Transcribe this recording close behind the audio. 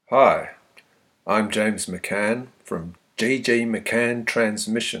Hi, I'm James McCann from JJ McCann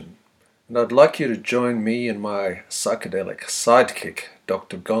Transmission, and I'd like you to join me and my psychedelic sidekick,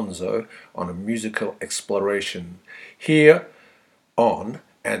 Dr Gonzo, on a musical exploration here on,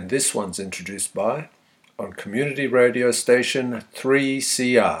 and this one's introduced by, on community radio station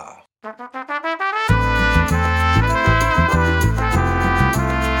 3CR.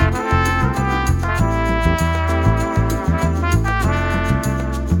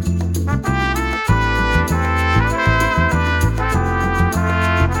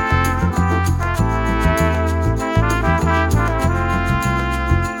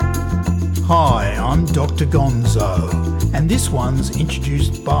 Hi, I'm Dr Gonzo, and this one's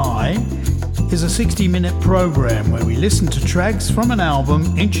introduced by is a 60-minute program where we listen to tracks from an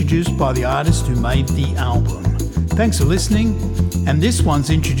album introduced by the artist who made the album. Thanks for listening, and this one's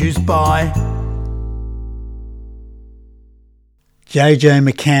introduced by JJ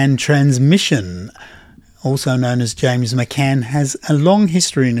McCann Transmission, also known as James McCann, has a long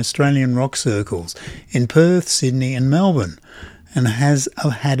history in Australian rock circles in Perth, Sydney and Melbourne, and has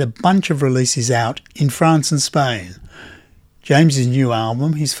had a bunch of releases out in France and Spain. James's new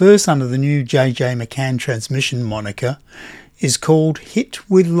album, his first under the new JJ McCann Transmission moniker, is called Hit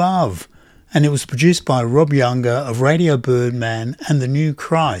With Love, and it was produced by Rob Younger of Radio Birdman and the New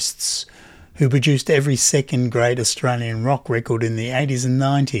Christs, who produced every second great Australian rock record in the 80s and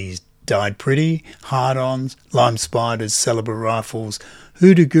 90s, Died Pretty, Hard-Ons, Lime Spiders, Celibate Rifles,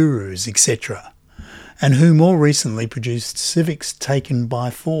 Hoodoo Gurus, etc., and who more recently produced Civic's Taken by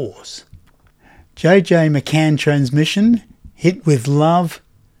Force. JJ McCann Transmission, Hit With Love,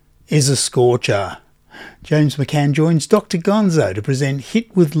 is a scorcher. James McCann joins Dr Gonzo to present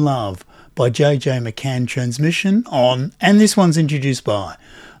Hit With Love by JJ McCann Transmission on, and this one's introduced by,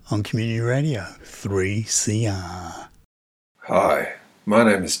 on Community Radio 3CR. Hi, my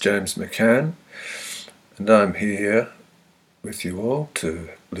name is James McCann, and I'm here with you all to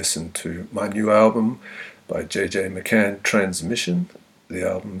listen to my new album by JJ McCann Transmission. The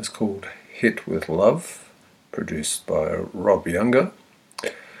album is called Hit With Love, produced by Rob Younger.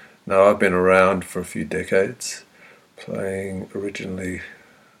 Now, I've been around for a few decades, playing originally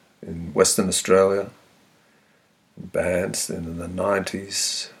in Western Australia, in bands, then in the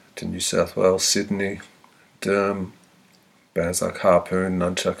 90s to New South Wales, Sydney, Durham, bands like Harpoon,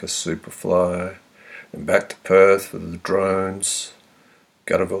 Nunchucker, Superfly, and back to Perth for the Drones,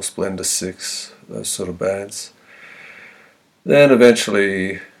 Gutterville Splendor 6, those sort of bands. Then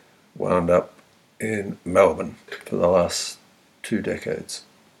eventually wound up in Melbourne for the last 2 decades.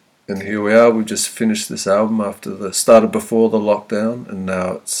 And here we are, we've just finished this album started before the lockdown, and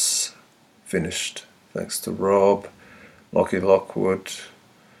now it's finished. Thanks to Rob, Lockie Lockwood,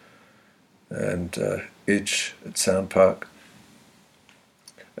 and Idge at Sound Park,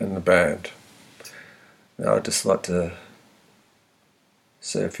 and the band. Now I'd just like to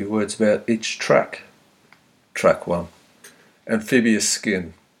say a few words about each track. Track 1. Amphibious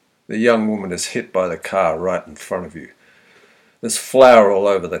Skin. The young woman is hit by the car right in front of you. There's flour all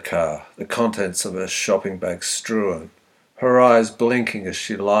over the car, the contents of her shopping bag strewn, her eyes blinking as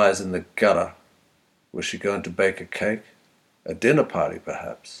she lies in the gutter. Was she going to bake a cake? A dinner party,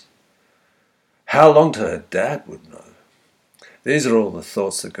 perhaps? How long till her dad would know? These are all the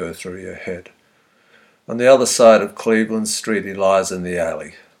thoughts that go through your head. On the other side of Cleveland Street he lies in the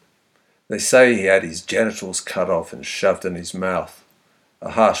alley. They say he had his genitals cut off and shoved in his mouth,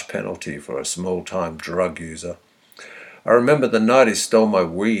 a harsh penalty for a small-time drug user. I remember the night he stole my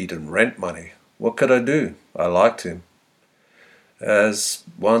weed and rent money. What could I do? I liked him. As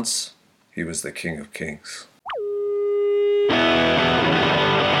once, he was the King of Kings.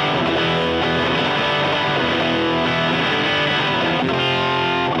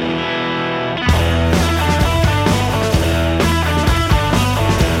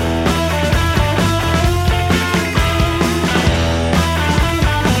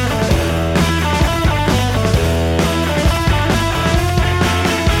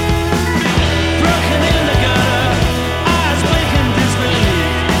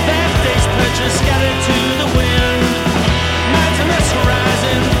 Scattered to the wind.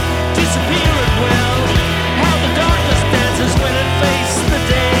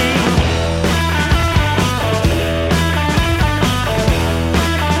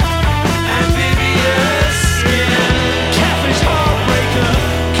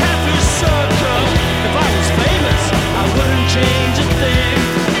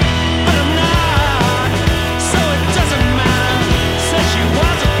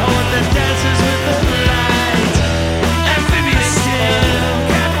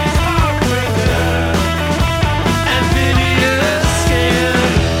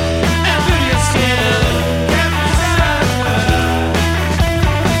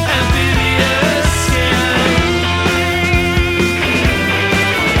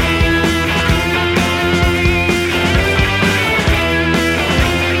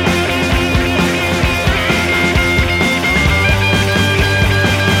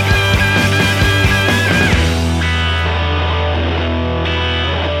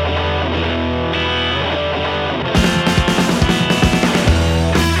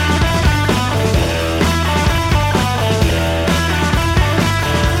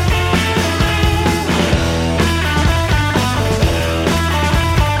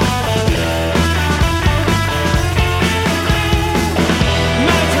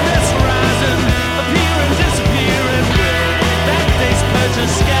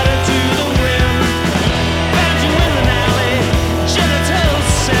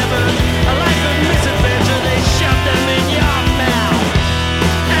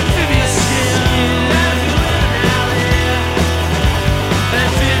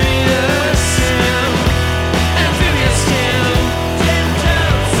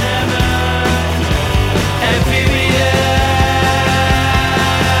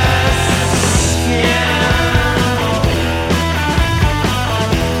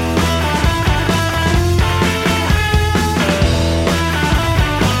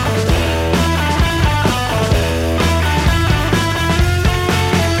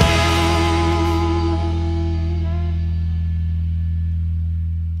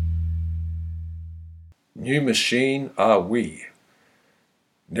 new machine are we.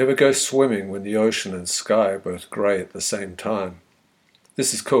 Never go swimming when the ocean and sky are both grey at the same time.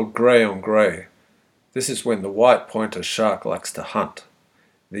 This is called grey on grey. This is when the white pointer shark likes to hunt.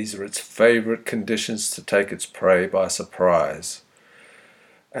 These are its favourite conditions to take its prey by surprise.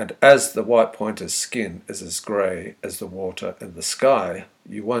 And as the white pointer's skin is as grey as the water and the sky,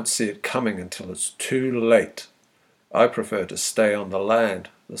 you won't see it coming until it's too late. I prefer to stay on the land,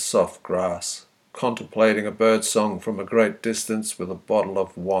 the soft grass, contemplating a bird song from a great distance with a bottle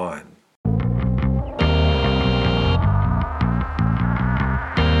of wine.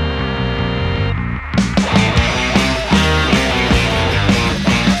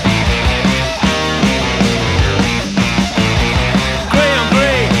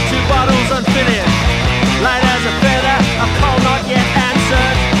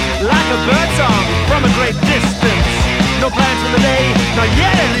 No plans for the day, not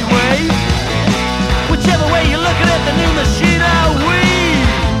yet anyway. Whichever way you're looking at the new machine, are we?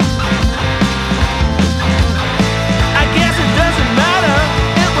 I guess it doesn't matter,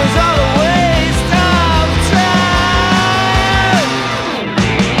 it was all a waste of time.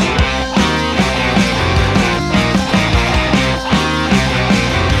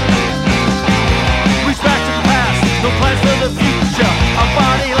 Reach back to the past, no plans for the future. Our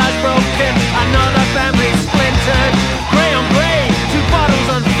body lies broken, another family splintered.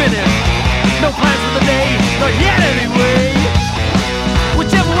 Unfinished. No plans for the day, not yet anyway.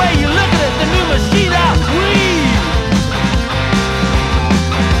 Whichever way you look at it, the new machine are we.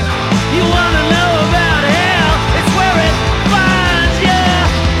 You wanna know about hell? It's where it finds you,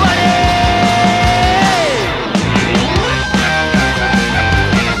 buddy.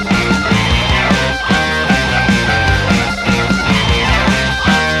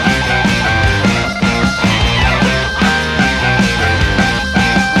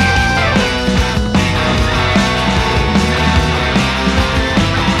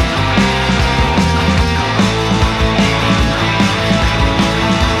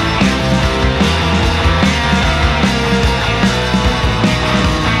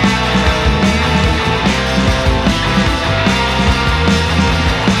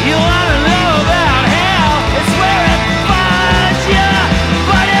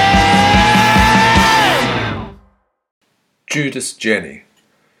 Judas Jenny.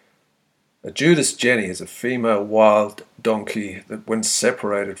 A Judas Jenny is a female wild donkey that, when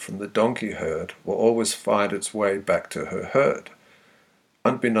separated from the donkey herd, will always find its way back to her herd.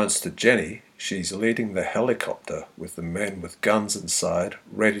 Unbeknownst to Jenny, she's leading the helicopter with the men with guns inside,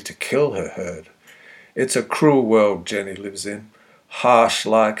 ready to kill her herd. It's a cruel world Jenny lives in, harsh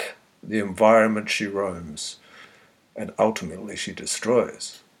like the environment she roams, and ultimately she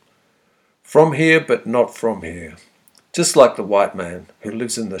destroys. From here, but not from here. Just like the white man who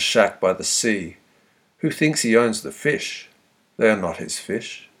lives in the shack by the sea, who thinks he owns the fish. They are not his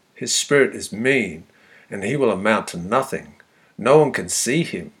fish. His spirit is mean, and he will amount to nothing. No one can see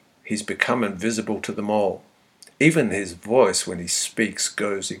him. He's become invisible to them all. Even his voice when he speaks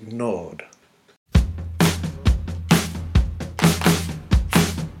goes ignored.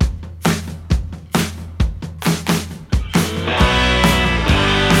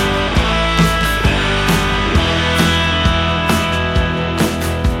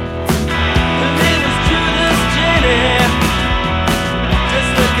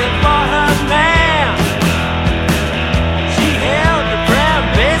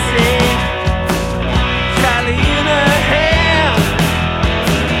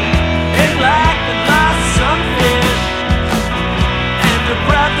 And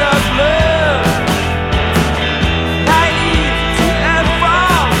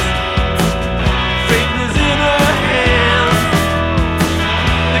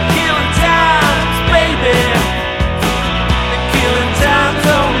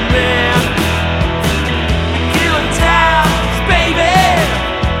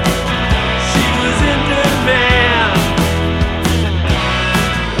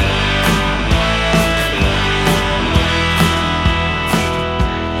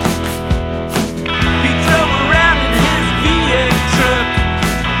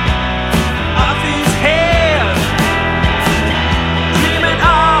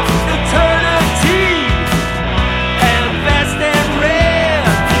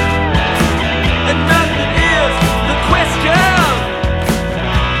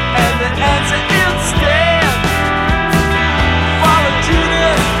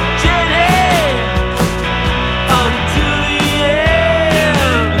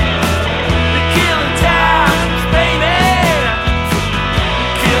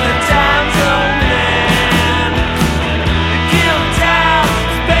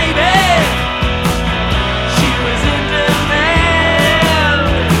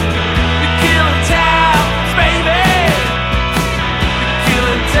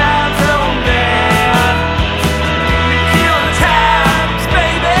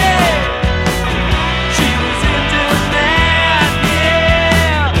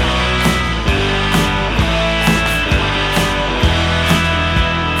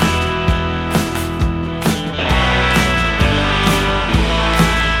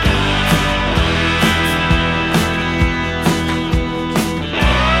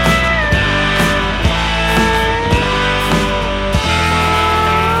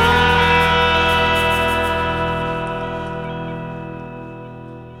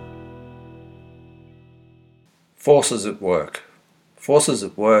Forces at Work. Forces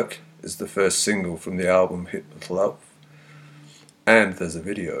at Work is the first single from the album Hit With Love, and there's a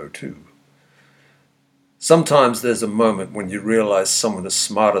video too. Sometimes there's a moment when you realize someone is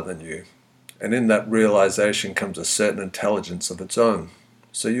smarter than you, and in that realization comes a certain intelligence of its own.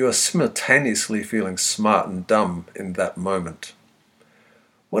 So you are simultaneously feeling smart and dumb in that moment.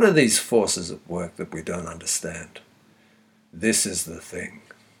 What are these forces at work that we don't understand? This is the thing.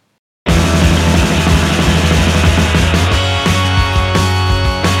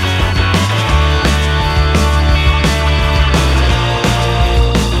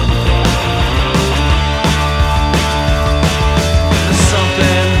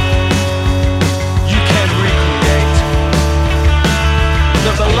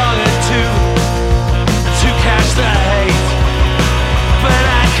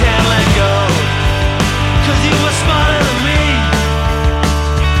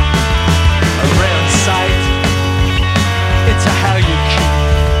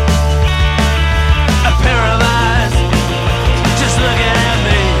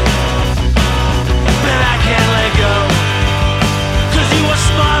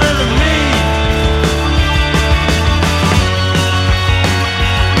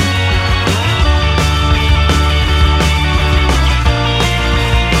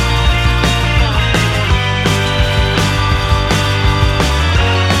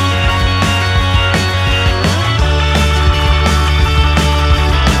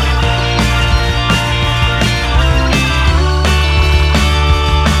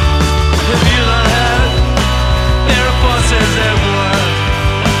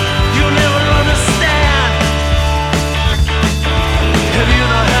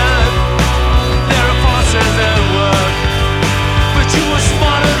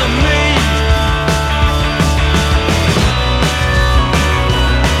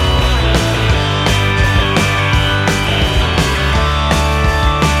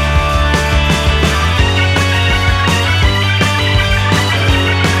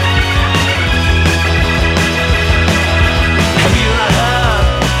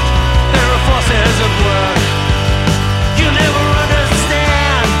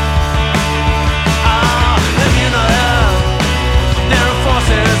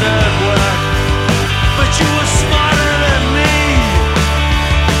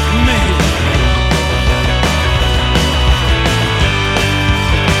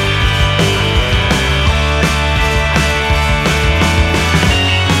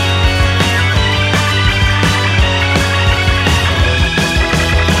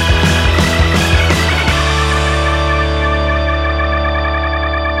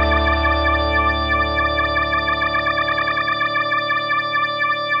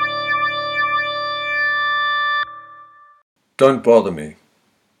 Don't bother me.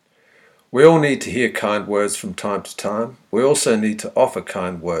 We all need to hear kind words from time to time. We also need to offer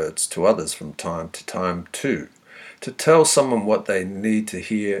kind words to others from time to time too, to tell someone what they need to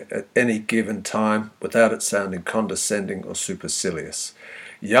hear at any given time without it sounding condescending or supercilious.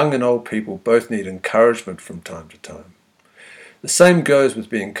 Young and old people both need encouragement from time to time. The same goes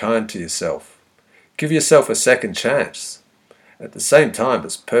with being kind to yourself. Give yourself a second chance. At the same time,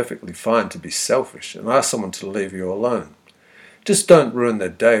 it's perfectly fine to be selfish and ask someone to leave you alone. Just don't ruin their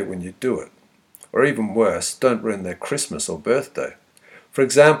day when you do it. Or even worse, don't ruin their Christmas or birthday. For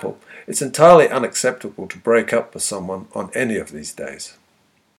example, it's entirely unacceptable to break up with someone on any of these days.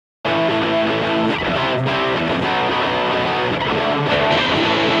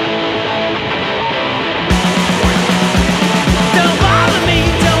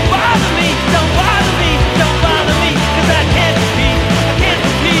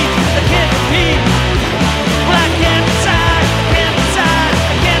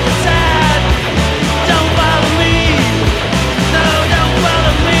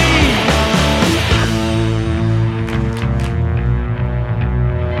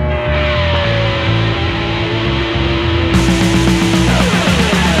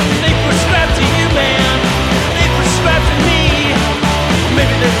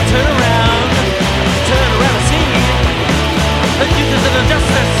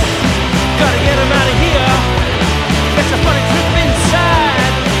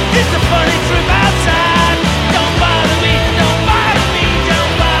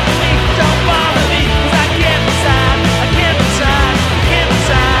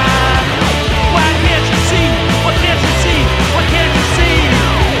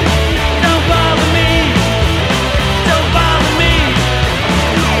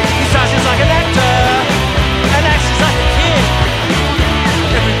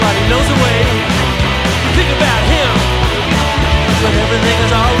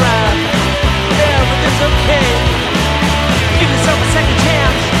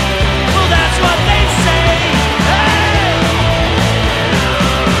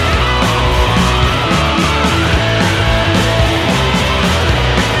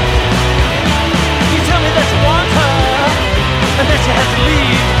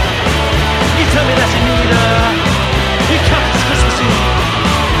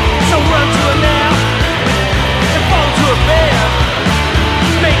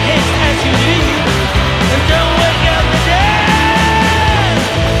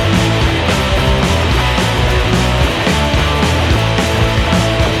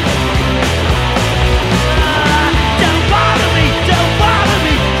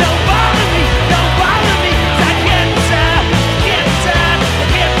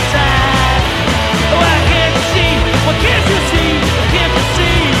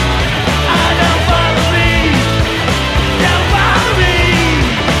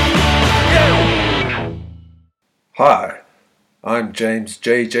 Hi, I'm James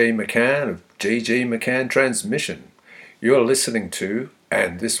J.J McCann of JJ McCann Transmission. You're listening to,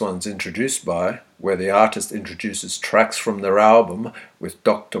 and this one's introduced by, where the artist introduces tracks from their album with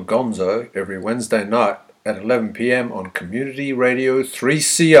Dr Gonzo every Wednesday night at 11 p.m. on Community Radio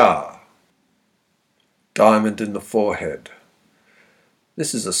 3CR. Diamond in the Forehead.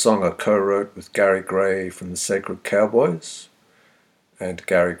 This is a song I co-wrote with Gary Gray from the Sacred Cowboys and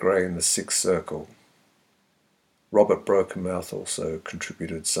Gary Gray in the Sixth Circle. Robert Brokenmouth also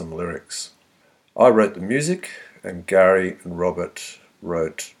contributed some lyrics. I wrote the music and Gary and Robert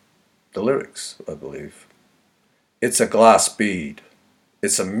wrote the lyrics, I believe. It's a glass bead.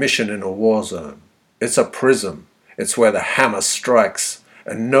 It's a mission in a war zone. It's a prism. It's where the hammer strikes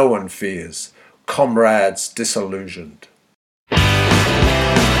and no one fears. Comrades disillusioned. Well,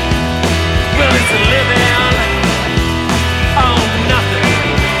 it's a living on nothing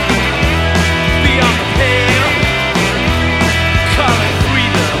beyond the pale, call it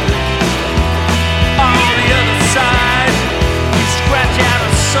freedom. On the other side, we scratch out a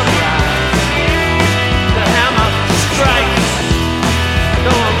sunrise. The hammer strikes,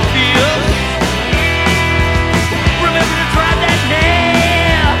 no one feels. Remember to drive that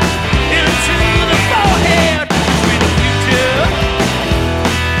nail into the forehead between the future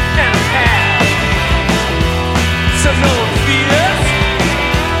and the past. So no one fears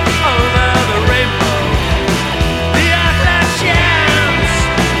over the rainbow. The outline shines.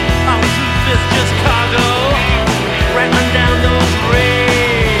 Our truth is just cargo rattling down those rails.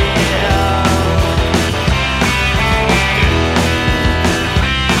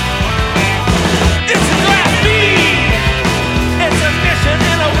 It's a glass bead. It's a mission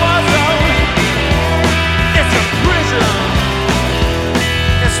in a war zone. It's a prison.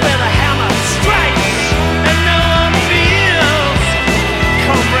 It's where the hammer strikes and no one feels.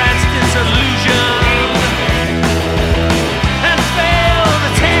 Comrades disillusioned and fail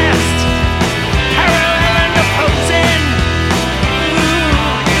the test. Parallel and opposing.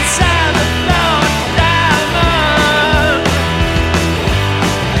 Ooh, inside the thought diamond.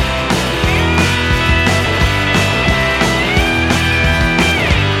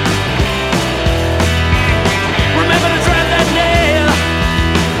 Remember to drive that nail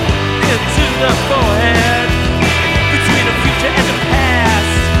into the forehead between the future and the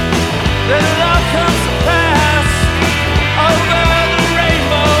past. Then it all comes to pass over the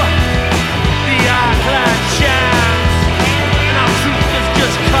rainbow. The arclight shines, and our truth is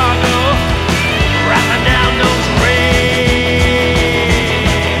just cargo rattling down those rails.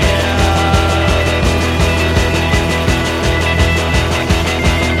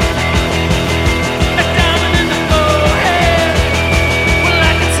 A diamond in the forehead. Well,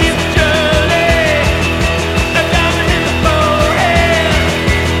 I can see the journey. A diamond in the forehead.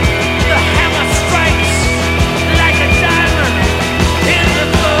 The hammer strikes like a diamond in the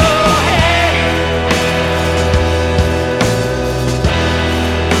forehead.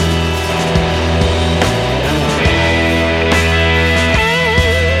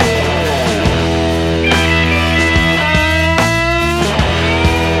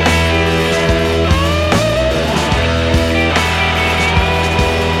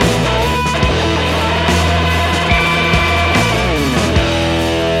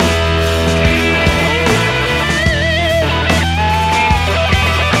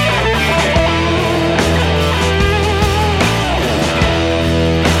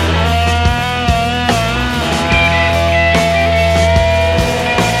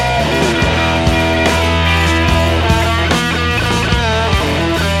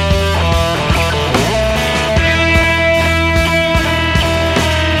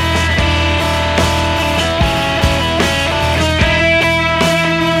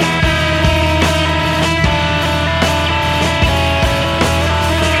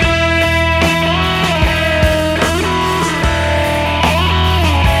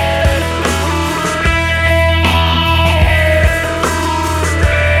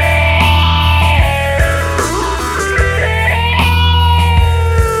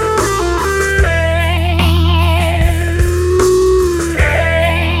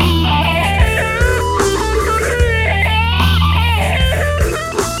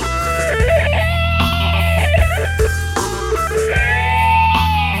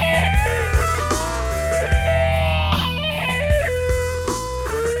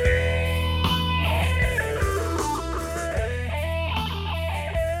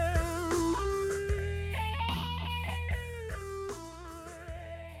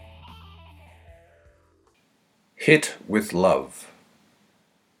 Hit with Love.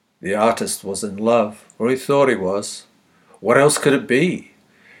 The artist was in love, or he thought he was. What else could it be?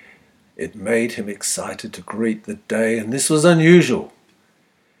 It made him excited to greet the day, and this was unusual.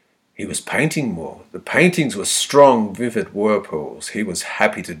 He was painting more. The paintings were strong, vivid whirlpools he was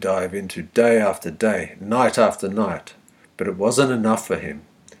happy to dive into day after day, night after night. But it wasn't enough for him.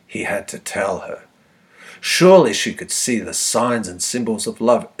 He had to tell her. Surely she could see the signs and symbols of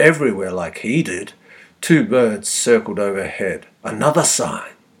love everywhere like he did. 2 birds circled overhead. Another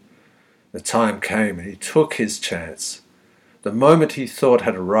sign. The time came and he took his chance. The moment he thought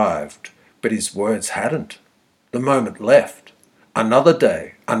had arrived, but his words hadn't. The moment left. Another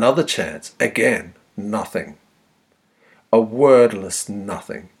day, another chance, again, nothing. A wordless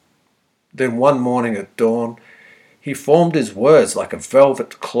nothing. Then one morning at dawn, he formed his words like a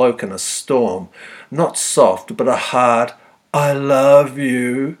velvet cloak in a storm, not soft, but a hard, "I love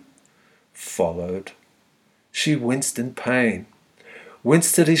you," followed. She winced in pain,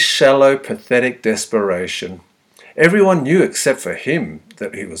 winced at his shallow, pathetic desperation. Everyone knew except for him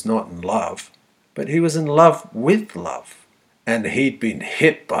that he was not in love, but he was in love with love, and he'd been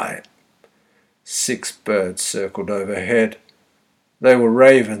hit by it. 6 birds circled overhead. They were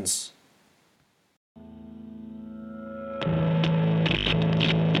ravens.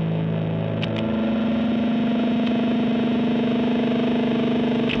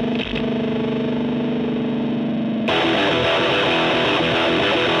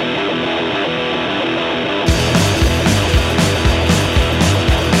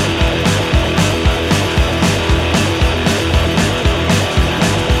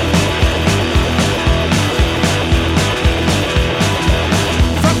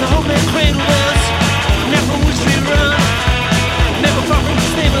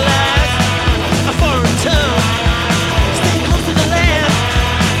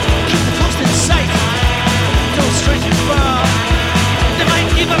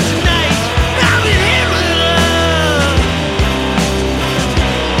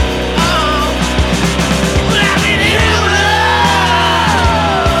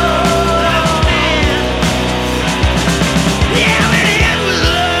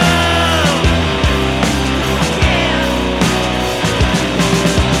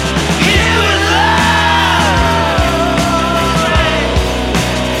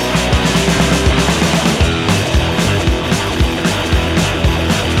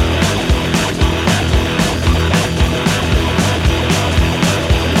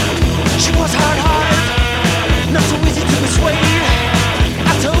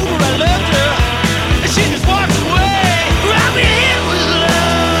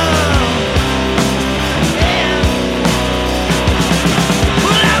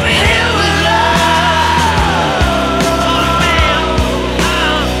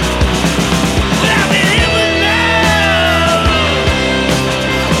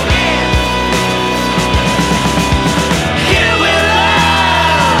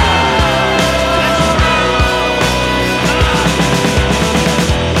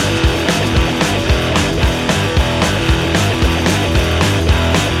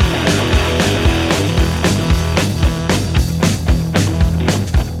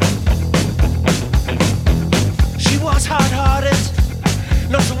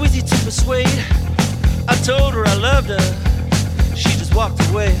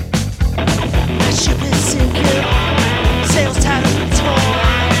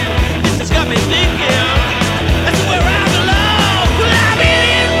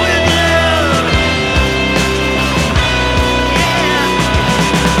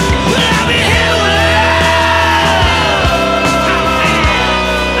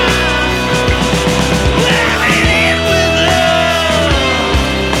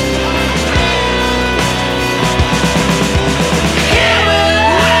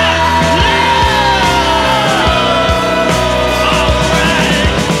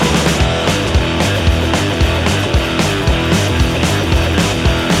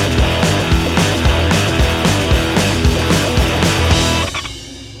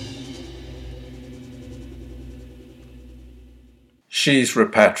 She's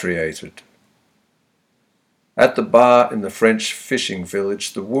repatriated. At the bar in the French fishing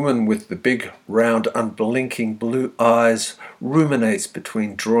village, the woman with the big, round, unblinking blue eyes ruminates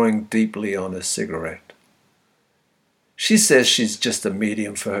between drawing deeply on a cigarette. She says she's just a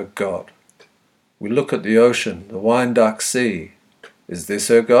medium for her God. We look at the ocean, the wine-dark sea. Is this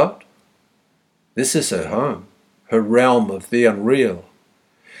her God? This is her home, her realm of the unreal.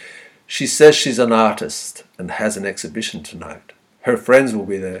 She says she's an artist and has an exhibition tonight. Her friends will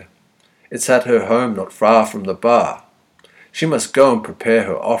be there. It's at her home not far from the bar. She must go and prepare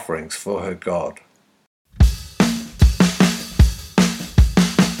her offerings for her God.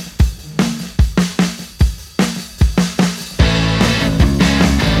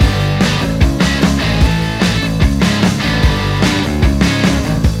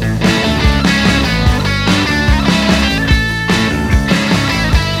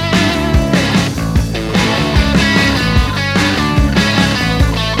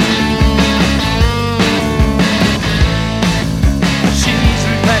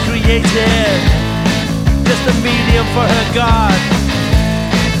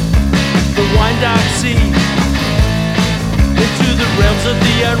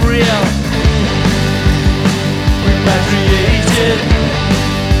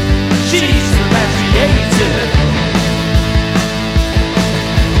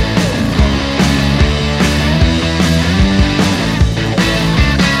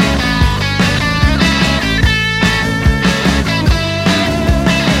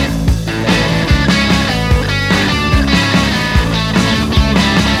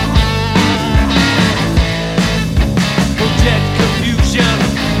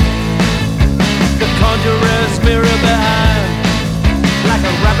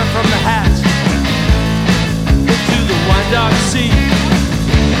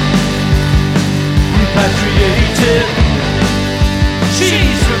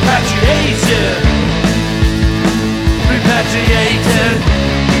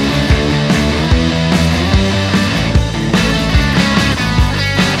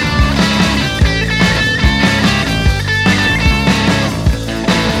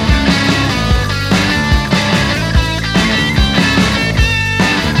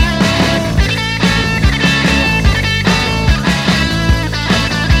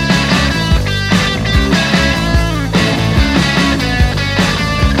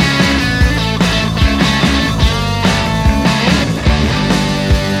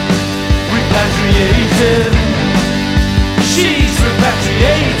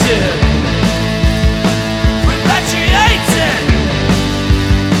 repatriated. Repatriated.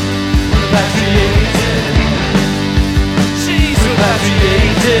 Repatriated. She's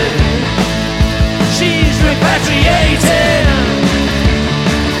repatriated. She's repatriated.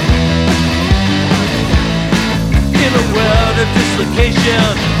 In a world of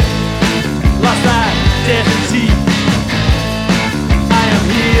dislocation, lost identity. I am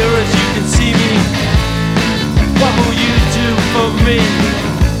here as you can see me. What will you do for me?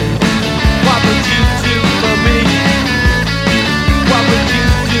 What would you do for me? What would you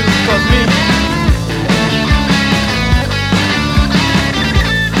do for me?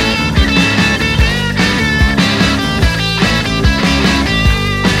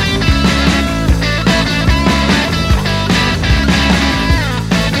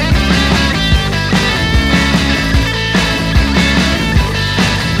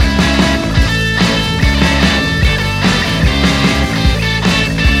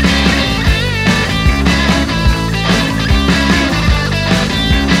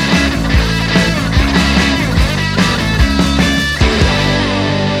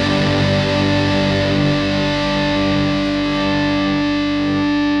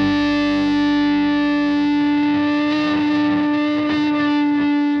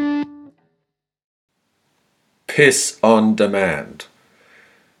 Piss on Demand.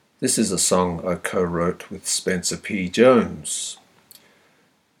 This is a song I co-wrote with Spencer P. Jones.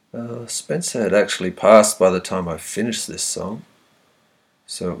 Spencer had actually passed by the time I finished this song,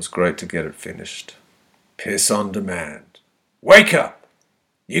 so it was great to get it finished. Piss on Demand. Wake up!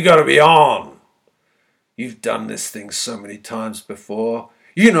 You gotta be on! You've done this thing so many times before.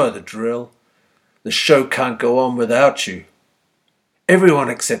 You know the drill. The show can't go on without you. Everyone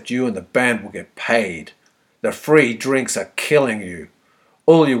except you and the band will get paid. The free drinks are killing you.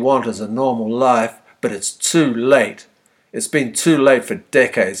 All you want is a normal life, but it's too late. It's been too late for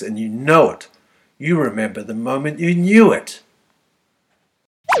decades, and you know it. You remember the moment you knew it.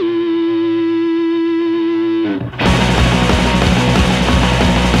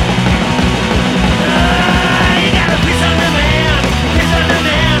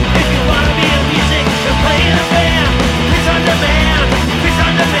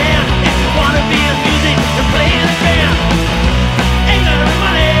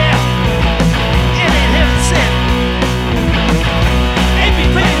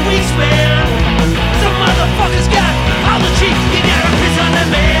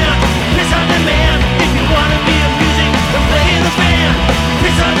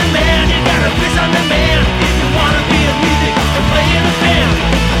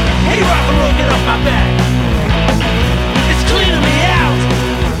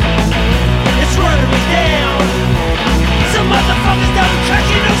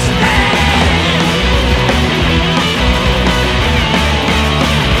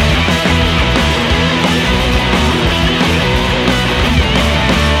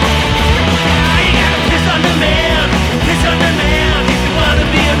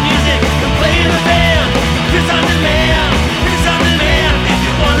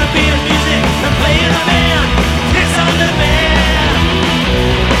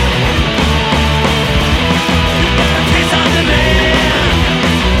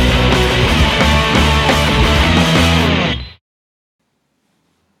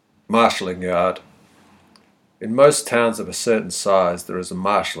 Marshalling yard. In most towns of a certain size there is a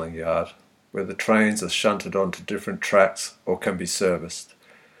marshalling yard where the trains are shunted onto different tracks or can be serviced.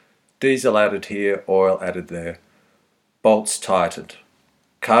 Diesel added here, oil added there. Bolts tightened.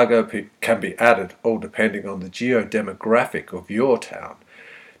 Cargo can be added, all depending on the geodemographic of your town,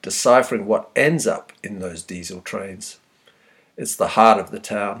 deciphering what ends up in those diesel trains. It's the heart of the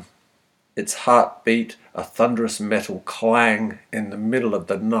town. Its heartbeat, a thunderous metal clang in the middle of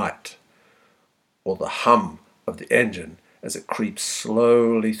the night, or the hum of the engine as it creeps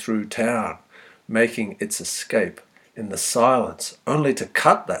slowly through town, making its escape in the silence, only to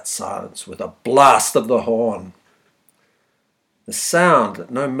cut that silence with a blast of the horn. The sound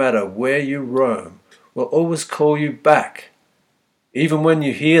that no matter where you roam will always call you back, even when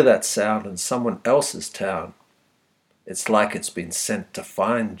you hear that sound in someone else's town. It's like it's been sent to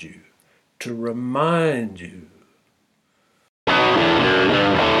find you, to remind you. So,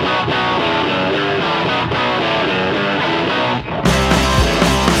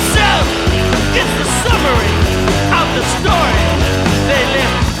 it's the summary of the story. They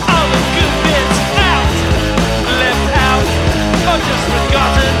left all the good bits out, left out, or just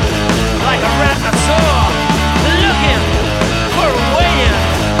forgotten, like a rat I saw, looking for a way in,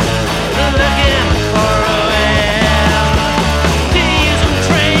 looking for a way in. Diesel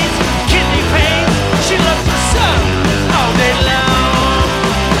trains, kidney pains, she loves the sun.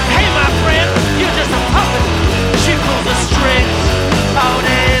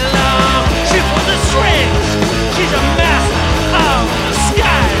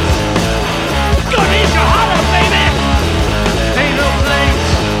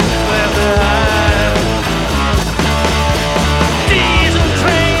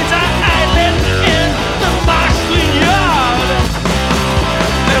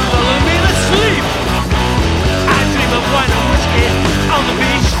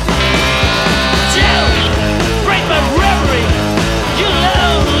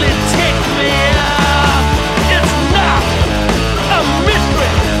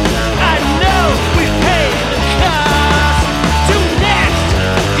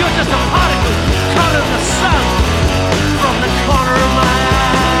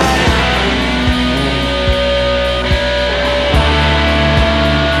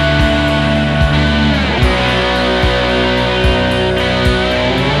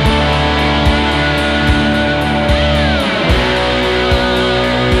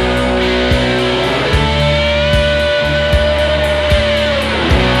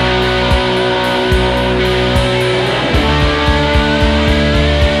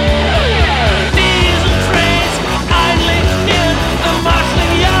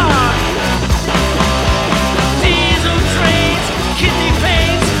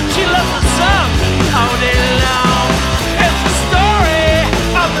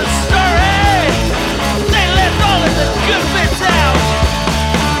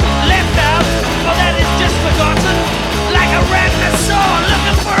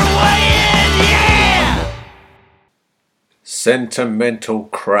 Sentimental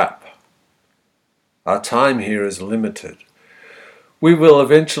crap. Our time here is limited. We will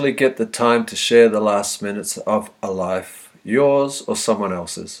eventually get the time to share the last minutes of a life, yours or someone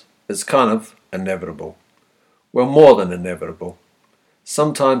else's. It's kind of inevitable. Well, more than inevitable.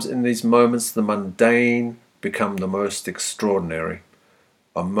 Sometimes in these moments the mundane become the most extraordinary.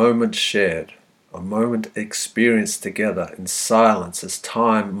 A moment shared, a moment experienced together in silence as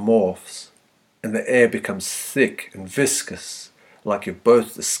time morphs and the air becomes thick and viscous, like you've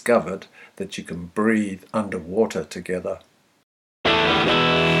both discovered that you can breathe underwater together. Now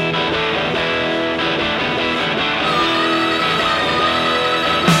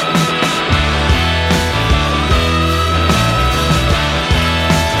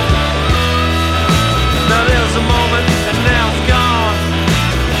there's a moment and now it's gone.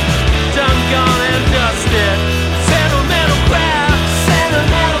 Done, gone and dusted. Sentimental crowd,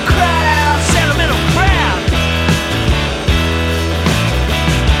 sentimental crowd, sentimental crowd.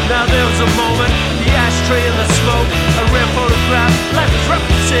 Now there's a moment, the ashtray and the smoke, a rare photograph, life is rough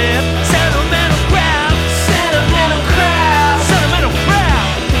and sad. Sentimental crowd, sentimental crowd, sentimental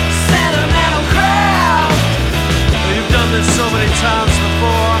crowd, sentimental crowd. You've done this so many times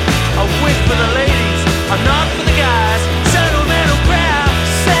before. A wig for the ladies, a nod for the guys. Sentimental crowd,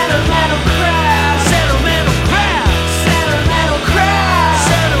 sentimental crowd, sentimental crowd, sentimental crowd,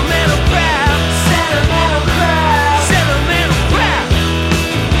 sentimental crowd, sentimental crowd, sentimental crowd.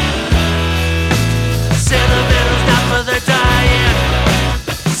 Sentimental's not for the dying.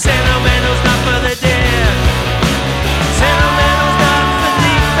 Sentimental's not for the dead. Sentimental's not for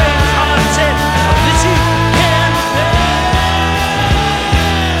defense, haunted of the cheap and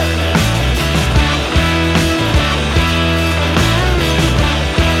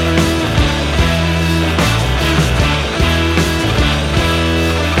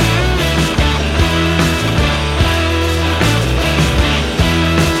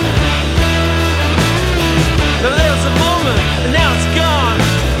now there's a moment, and now it's gone.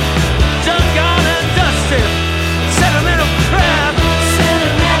 Done, gone, and dusted. Sentimental crap.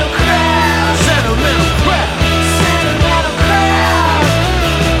 Sentimental crap. Sentimental crap. Sentimental crap.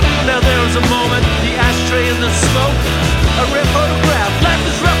 Now there's a moment, the ashtray and the smoke, a rare photograph. Life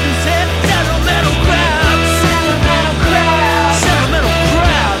is rough and sad. Sentimental crap. Sentimental crap. Sentimental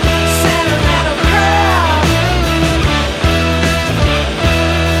crap. Sentimental crap.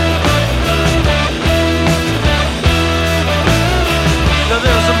 Now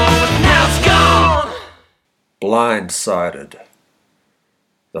there's a moment, now it's gone. Blindsided.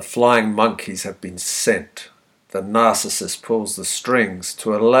 The flying monkeys have been sent. The narcissist pulls the strings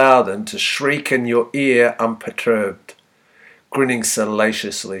to allow them to shriek in your ear unperturbed, grinning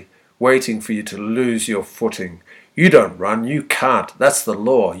salaciously, waiting for you to lose your footing. You don't run, you can't. That's the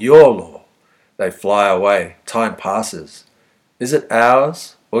law, your law. They fly away. Time passes. Is it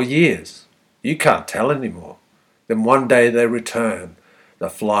hours or years? You can't tell anymore. Then one day they return, the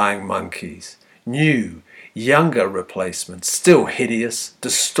flying monkeys. New, younger replacements, still hideous,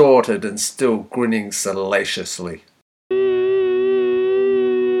 distorted and still grinning salaciously.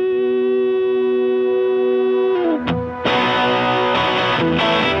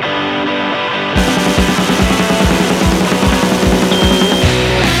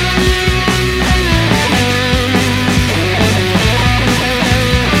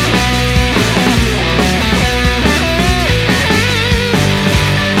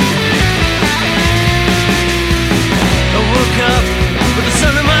 I woke up with the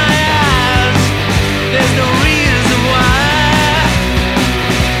sun in my eyes. There's no reason why.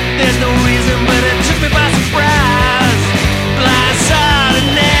 There's no reason, but it took me by surprise. Blindsided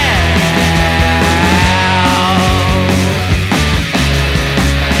now.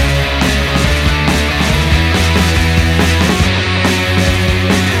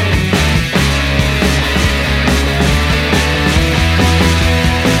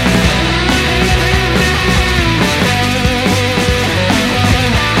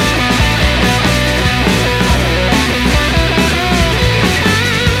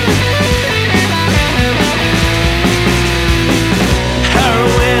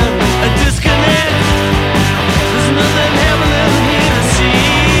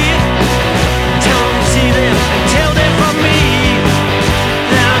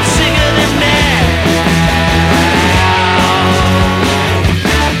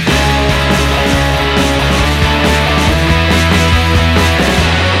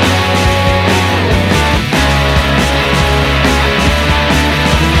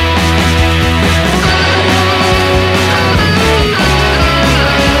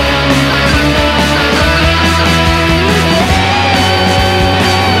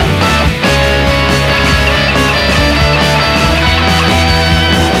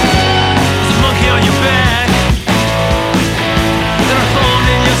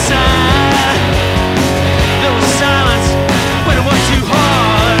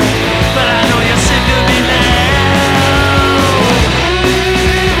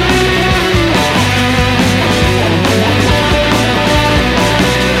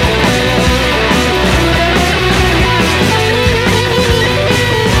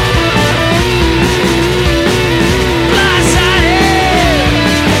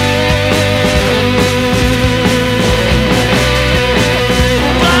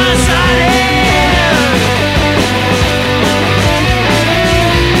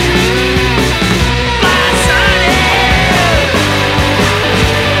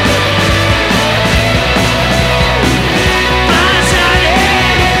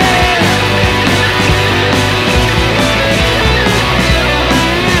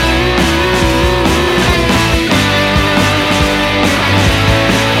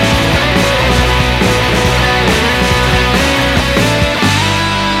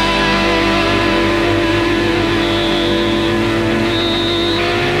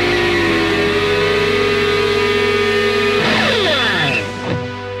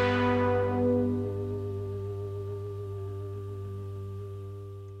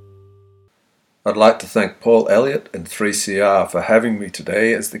 I'd like to thank Paul Elliott and 3CR for having me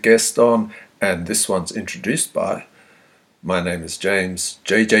today as the guest on And This One's Introduced By. My name is James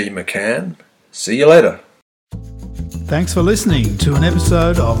J.J McCann. See you later. Thanks for listening to an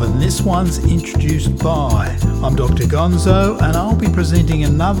episode of And This One's Introduced By. I'm Dr Gonzo and I'll be presenting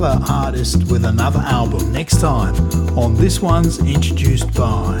another artist with another album next time on This One's Introduced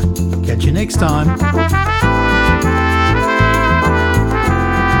By. Catch you next time.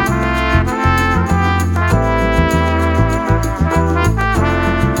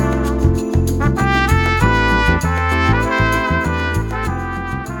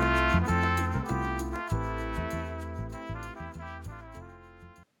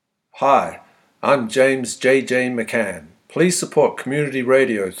 Hi, I'm James J.J McCann. Please support Community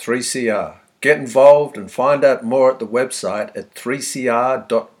Radio 3CR. Get involved and find out more at the website at 3cr.org.au.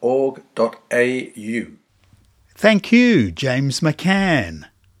 Thank you, James McCann.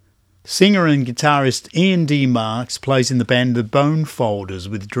 Singer and guitarist Ian D. Marks plays in the band The Bone Folders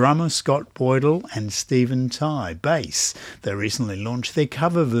with drummer Scott Boydell and Stephen Tye, bass. They recently launched their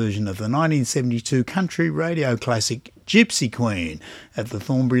cover version of the 1972 country radio classic Gypsy Queen at the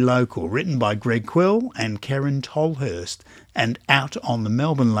Thornbury Local, written by Greg Quill and Karen Tolhurst, and out on the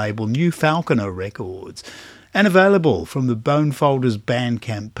Melbourne label New Falconer Records, and available from the Bone Folders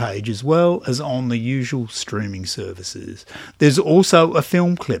Bandcamp page as well as on the usual streaming services. There's also a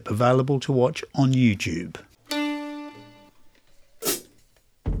film clip available to watch on YouTube.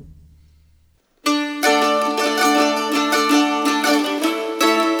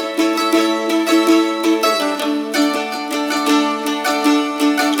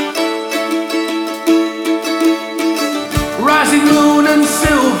 Rising moon and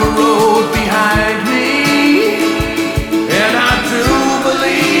silver road behind me, and I do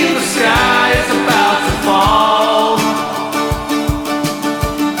believe the sky is about to fall.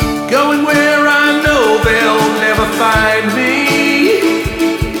 Going where I know they'll never find me.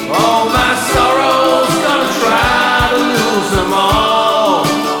 All my sorrows gonna try to lose them all.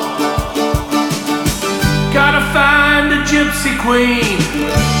 Gotta find a gypsy queen,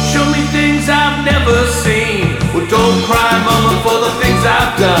 show me things I've never seen. Well, don't cry, mama, for the things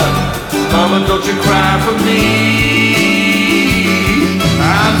I've done. Mama, don't you cry for me.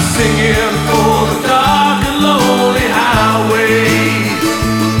 I'm singing for the dark and lonely highways.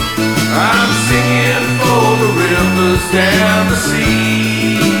 I'm singing for the rivers and the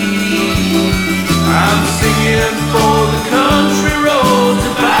sea. I'm singing for the country roads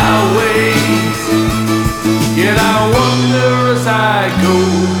and byways. Yet I wonder as I go,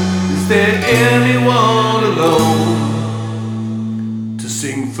 is there anyone alone to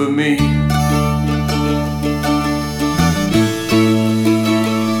sing for me?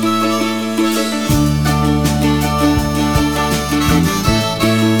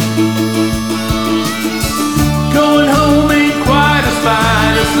 Going home ain't quite as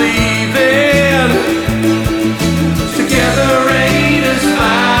fine as leaving. Together ain't as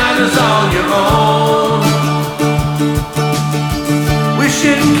fine as on your own.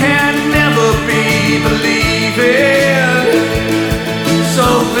 Wishing can never be believing. So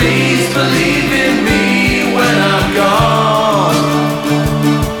please believe in me when I'm gone.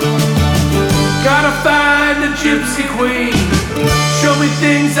 Gotta find a gypsy queen, show me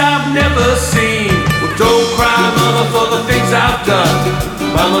things I've never seen. Well, don't cry, mama, for the things I've done.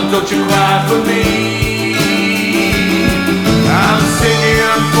 Mama, don't you cry for me. I'm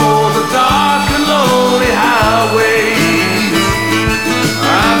singing for the dark and lonely highways.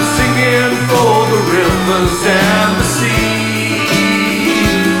 I'm singing for the rivers and the sea.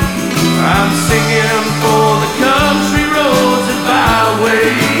 I'm singing for the country roads and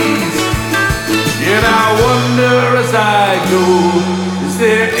byways. Yet I wonder as I go, is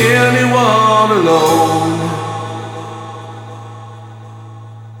there anyone alone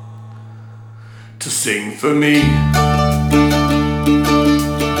to sing for me?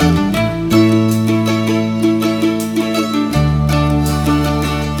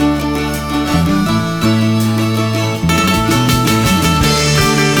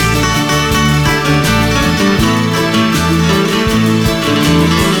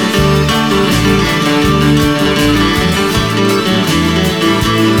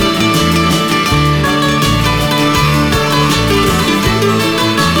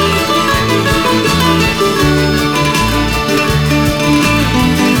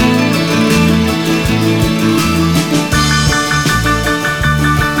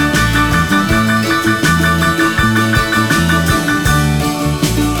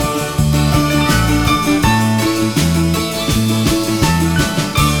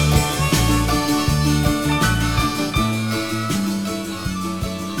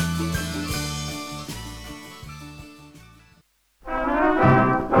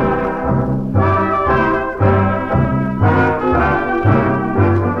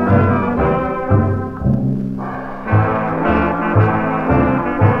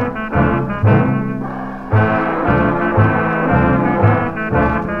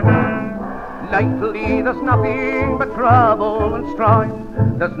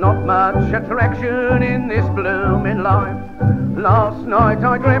 There's not much attraction in this blooming life. Last night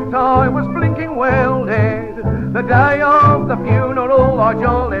I dreamt I was blinking well dead. The day of the funeral I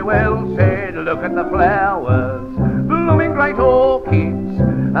jolly well said, look at the flowers, blooming great orchids,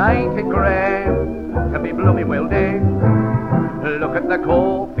 ain't it grand to be blooming well dead? Look at the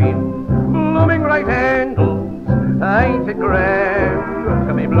coffin, blooming great handles, ain't it grand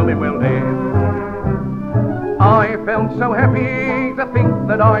to be blooming well dead? I felt so happy to think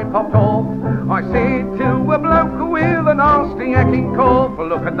that I popped off. I said to a bloke with a nasty hacking cough,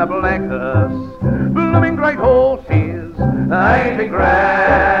 look at the black hearse, blooming great horses, ain't it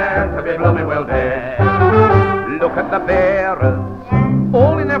grand to be blooming well dead? Look at the bearers,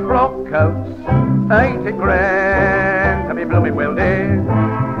 all in their frock coats, ain't it grand to be blooming well dead?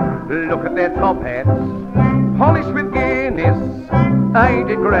 Look at their top hats, polished with Guinness, ain't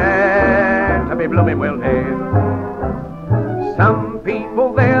it grand to be blooming well dead? Some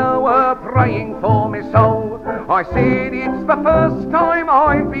people there were praying for me soul. I said it's the first time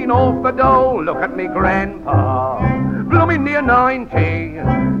I've been off the dole. Look at me grandpa, blooming near 90,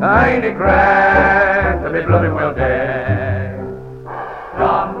 ain't it grand to be blooming well dead?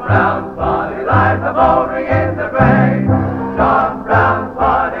 John Brown's body lies a mouldering in the grave. John Brown's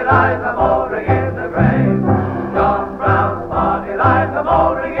body lies a mouldering in the grave. John Brown's body lies a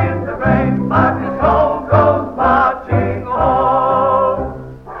mouldering in the grave, but his soul goes marching home.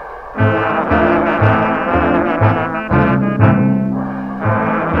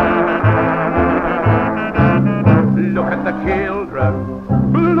 Look at the children,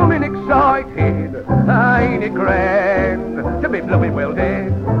 blooming excited, ain't it grand to be blooming well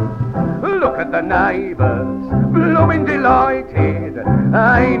dead? Look at the neighbours, blooming delighted,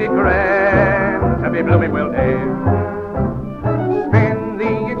 ain't it grand to be blooming well dead? Spend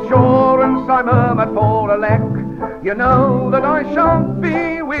the insurance I murmured for a lack. You know that I shan't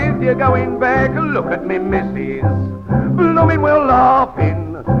be with you going back. Look at me missus, blooming well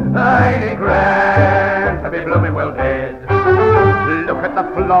laughing, ain't it grand to be blooming well dead? Look at the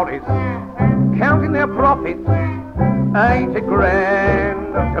florists, counting their profits, ain't it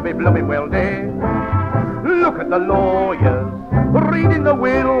grand to be blooming well dead? Look at the lawyers, reading the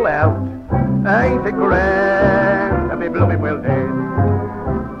will out, ain't it grand to be blooming well dead?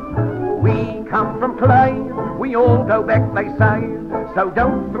 We come from clay, we all go back they say, so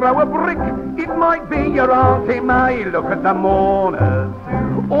don't throw a brick, it might be your Auntie May. Look at the mourners,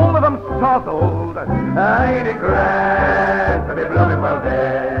 all of them sozzled, ain't it grand to be blooming well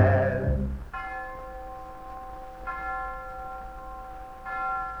dead?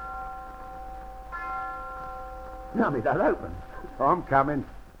 Now me that open. I'm coming.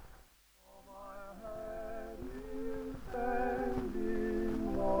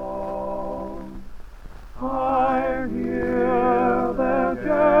 I hear their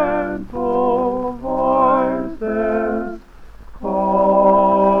gentle voices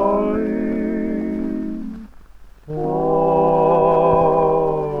calling.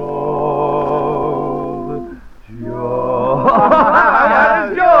 Old George.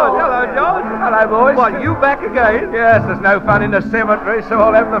 George. Hello, George. Hello, boys. What, you back again? Yes, there's no fun in the cemetery, so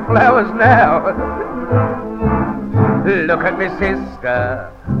I'll have the flowers now. Look at me sister,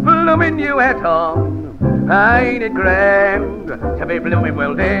 blooming new hat on, ain't it grand to be blooming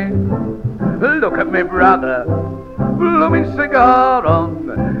well dead? Look at me brother, blooming cigar on,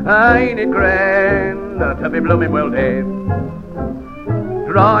 ain't it grand to be blooming well dead?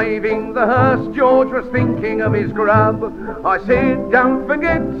 Driving the hearse, George was thinking of his grub. I said, don't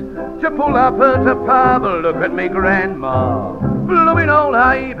forget to pull up at a pub. Look at me grandma, blooming old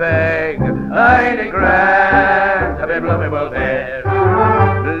hay bag, ain't it grand to be blooming well dead?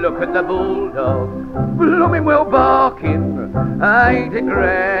 Look at the bulldog, blooming well barking, ain't it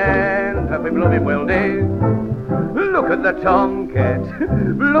grand to be blooming well dead? Look at the tomcat,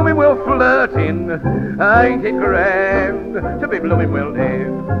 blooming well flirting, ain't it grand to be blooming well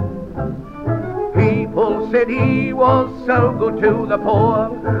dead? People said he was so good to the poor.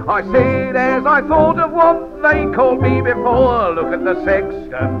 I said as I thought of what they called me before. Look at the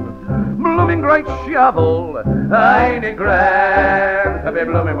sexton, blooming great shovel, ain't it grand to be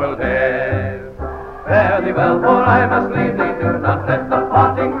blooming well dead? Fare thee well, for I must leave thee. Do not let the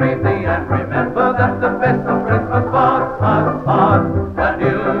parting grieve thee, and remember that the best of Christmas parts.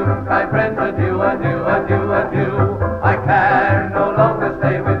 Adieu, kind friends, adieu, adieu, adieu, adieu. I can no longer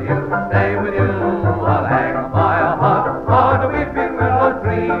stay with you, stay with you. I'll hang my heart on a weeping willow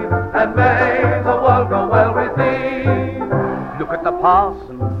tree, and may the world go well with thee. Look at the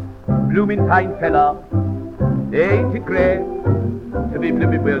parson, blooming fine fella, ain't it great to be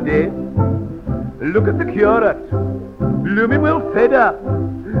blooming well dead? Look at the curate, blooming well fed up,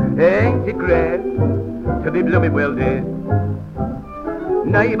 Ain't it grand to be blooming well dead?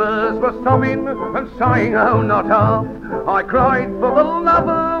 Neighbours were sobbing and sighing, oh not half. I cried for the love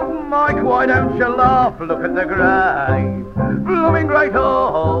of Mike, why don't you laugh? Look at the grave, blooming great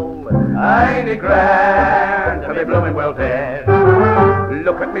hall. Ain't it grand to be blooming well dead?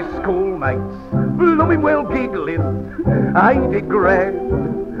 Look at me schoolmates, blooming well giggling. Ain't it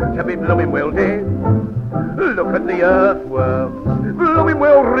grand to be blooming well dead? Look at the earthworms, blooming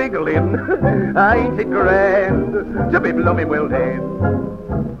well wriggling. Ain't it grand to be blooming well dead?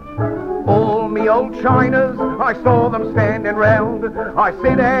 All me old chinas, I saw them standing round. I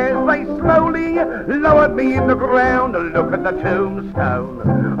said as they slowly lowered me in the ground, look at the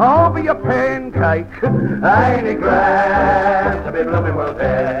tombstone, I'll be a pancake. Ain't it grand to be blooming well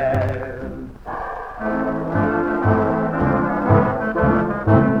dead?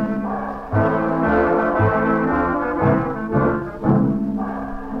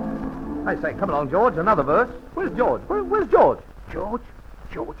 I say, come along, George, another verse. Where's George? Where's George?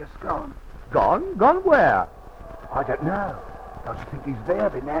 George has gone. Gone? Gone where? I don't know. I just think he's there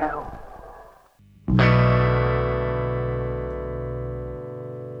by now.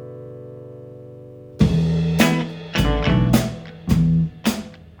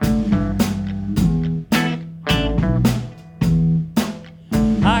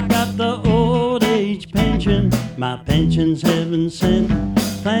 I got the old age pension, my pension's heaven sent.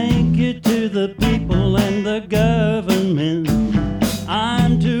 Thank you to the people and the government.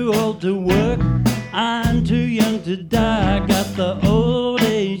 I'm too old to work, I'm too young to die. I got the old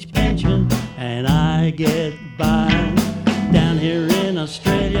age pension and I get by. Down here in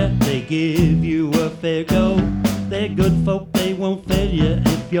Australia, they give you a fair go. They're good folk, they won't fail you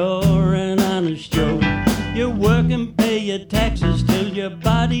if you're an honest Joe. You work and pay your taxes till your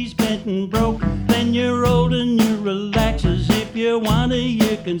body's bent and broke. Then you're old and you relaxes. If you want to,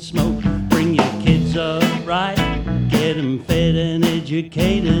 you can smoke. Bring your kids up right, get them fed and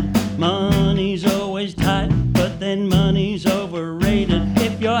educated. Money's always tight, but then money's overrated.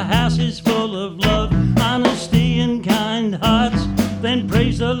 If your house is full of love, honesty and kind hearts, then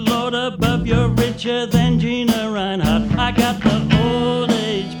praise the Lord above. You're richer than Gina Reinhardt. I got the old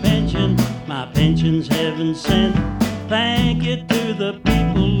age pension, my pension's heaven sent. Thank you to the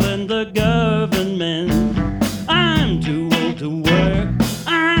people and the government. I'm too old to work,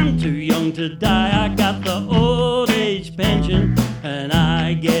 I'm too young to die. I got the old age pension and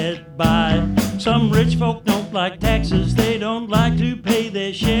I get by. Some rich folk don't like taxes, they don't like to pay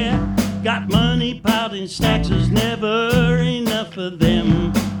their share. Got money piled in stacks, is never enough for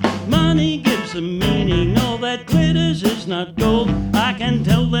them. Money gives them meaning, all that glitters is not gold. I can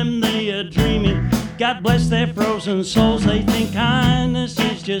tell them they are dreaming. God bless their frozen souls, they think kindness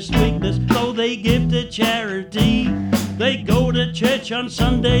is just weakness. Though they give to charity, they go to church on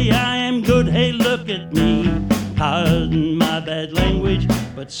Sunday. I am good, hey look at me. Pardon my bad language,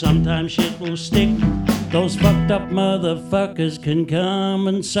 but sometimes shit will stick. Those fucked up motherfuckers can come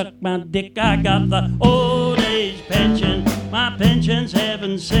and suck my dick. I got the old age pension, my pension's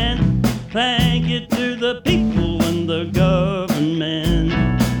heaven sent. Thank you to the people and the government.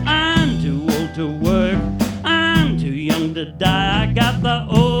 I'm too old to work, I'm too young to die. I got the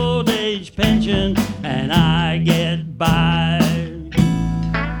old age pension and I get by.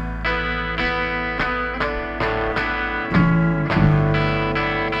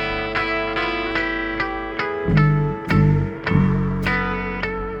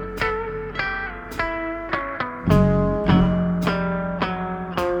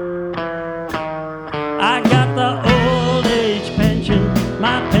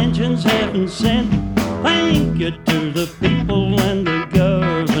 Heaven sent. Thank you to the people and the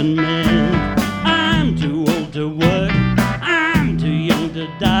government. I'm too old to work, I'm too young to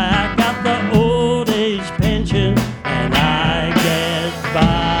die. I got the old age pension and I get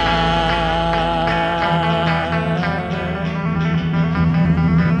by.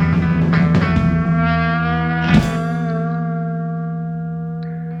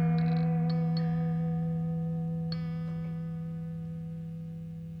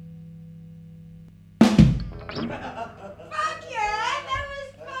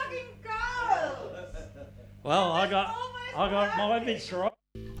 Well, I got my bits right.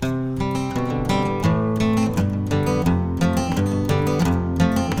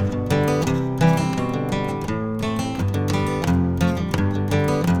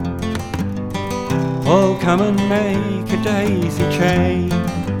 Oh, come and make a daisy chain.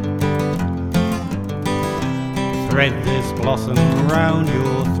 Thread this blossom round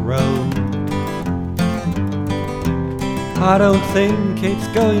your throat. I don't think it's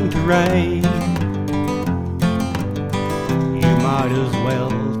going to rain. might as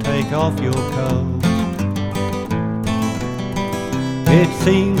well take off your coat. It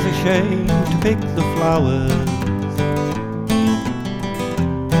seems a shame to pick the flowers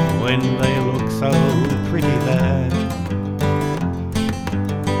when they look so pretty there.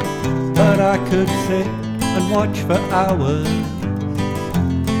 But I could sit and watch for hours,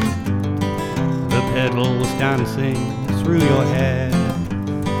 the petals dancing through your hair.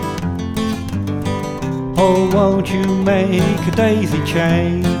 Oh, won't you make a daisy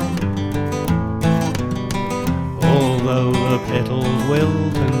chain? Although the petals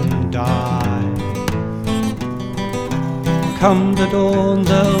wilt and die, come the dawn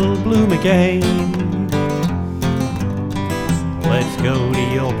they'll bloom again. Let's go to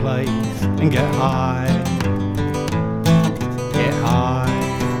your place and get high. Get high.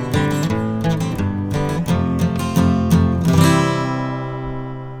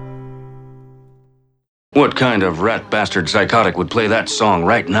 What kind of rat bastard psychotic would play that song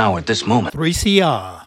right now at this moment? 3CR.